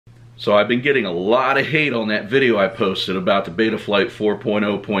So I've been getting a lot of hate on that video I posted about the Betaflight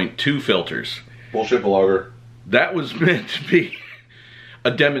 4.0.2 filters. Bullshit vlogger. That was meant to be a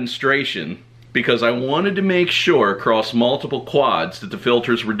demonstration because I wanted to make sure across multiple quads that the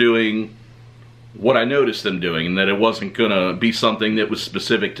filters were doing what I noticed them doing and that it wasn't gonna be something that was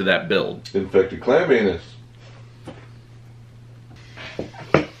specific to that build. Infected clam anus.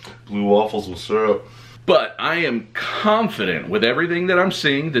 Blue waffles with syrup. But I am confident with everything that I'm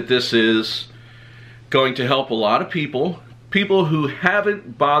seeing that this is going to help a lot of people. People who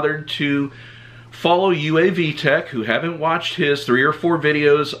haven't bothered to follow UAV Tech, who haven't watched his 3 or 4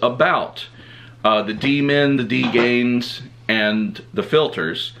 videos about the D-min, the D-gains, and the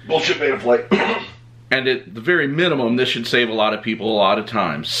filters. Bullshit Betaflight. And at the very minimum, this should save a lot of people a lot of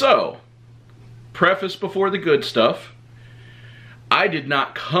time. So, preface before the good stuff, I did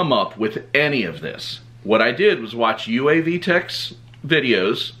not come up with any of this. What I did was watch UAV Tech's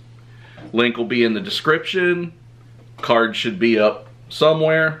videos. Link will be in the description. Card should be up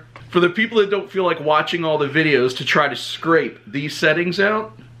somewhere. For the people that don't feel like watching all the videos to try to scrape these settings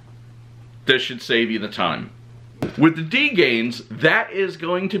out, this should save you the time. With the D-gains, that is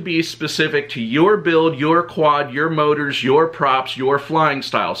going to be specific to your build, your quad, your motors, your props, your flying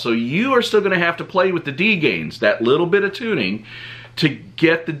style. So you are still going to have to play with the D-gains, that little bit of tuning, to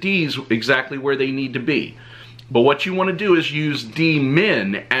get the Ds exactly where they need to be. But what you want to do is use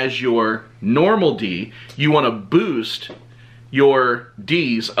D-min as your normal D. You want to boost your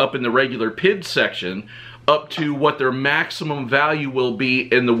Ds up in the regular PID section up to what their maximum value will be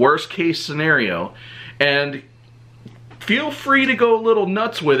in the worst case scenario. And feel free to go a little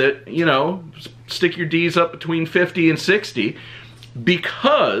nuts with it, you know, stick your Ds up between 50 and 60,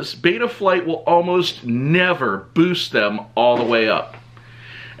 because Betaflight will almost never boost them all the way up.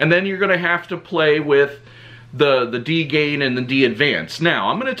 And then you're going to have to play with the D gain and the D advance. Now,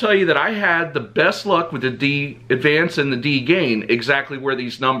 I'm going to tell you that I had the best luck with the D advance and the D gain exactly where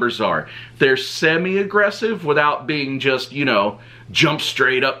these numbers are. They're semi-aggressive without being just, you know, jump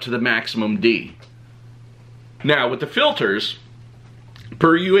straight up to the maximum D. Now, with the filters,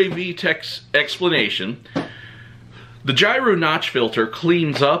 per UAV Tech's explanation, the gyro notch filter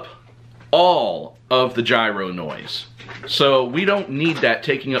cleans up all of the gyro noise. So we don't need that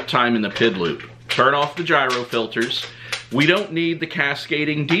taking up time in the PID loop. Turn off the gyro filters. We don't need the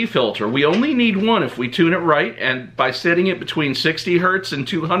cascading D filter. We only need one if we tune it right, and by setting it between 60 Hertz and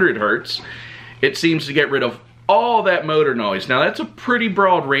 200 Hertz, it seems to get rid of all that motor noise. Now that's a pretty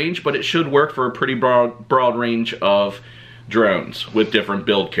broad range, but it should work for a pretty broad range of drones with different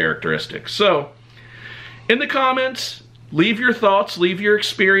build characteristics. So, in the comments, leave your thoughts, leave your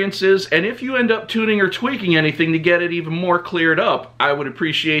experiences, and if you end up tuning or tweaking anything to get it even more cleared up, I would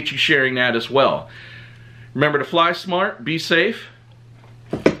appreciate you sharing that as well. Remember to fly smart, be safe,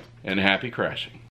 and happy crashing.